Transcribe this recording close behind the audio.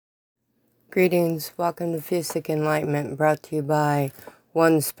Greetings, welcome to Fusic Enlightenment, brought to you by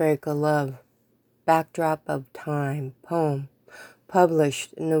One Spark of Love. Backdrop of Time, poem,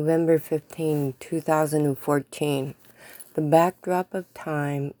 published November 15, 2014. The backdrop of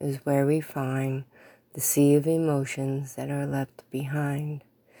time is where we find the sea of emotions that are left behind.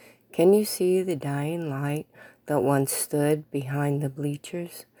 Can you see the dying light that once stood behind the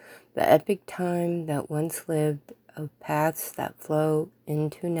bleachers? The epic time that once lived of paths that flow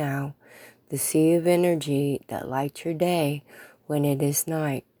into now. The sea of energy that lights your day when it is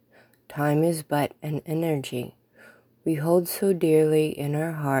night. Time is but an energy we hold so dearly in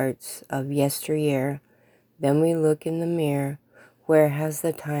our hearts of yesteryear. Then we look in the mirror, where has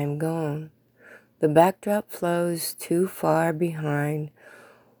the time gone? The backdrop flows too far behind.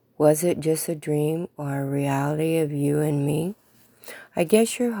 Was it just a dream or a reality of you and me? I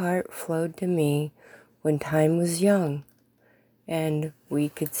guess your heart flowed to me when time was young and we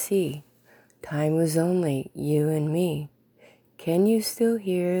could see. Time was only you and me. Can you still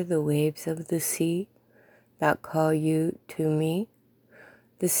hear the waves of the sea that call you to me?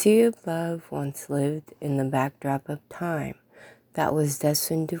 The sea of love once lived in the backdrop of time that was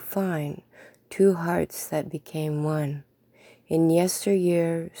destined to find two hearts that became one. In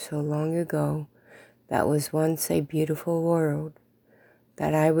yesteryear, so long ago, that was once a beautiful world,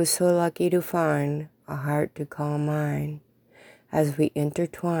 that I was so lucky to find a heart to call mine. As we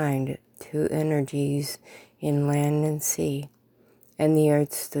intertwined two energies in land and sea, and the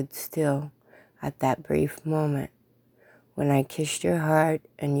earth stood still at that brief moment. When I kissed your heart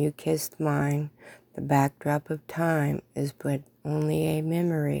and you kissed mine, the backdrop of time is but only a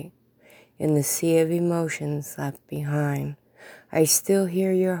memory in the sea of emotions left behind. I still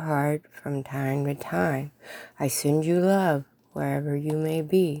hear your heart from time to time. I send you love wherever you may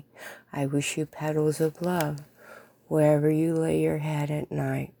be. I wish you petals of love wherever you lay your head at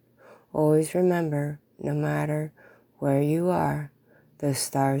night. Always remember, no matter where you are, the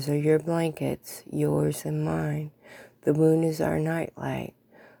stars are your blankets, yours and mine. The moon is our nightlight.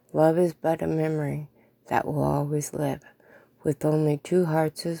 Love is but a memory that will always live, with only two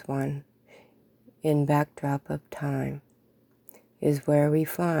hearts as one. In backdrop of time is where we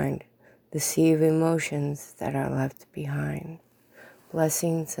find the sea of emotions that are left behind.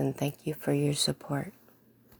 Blessings and thank you for your support.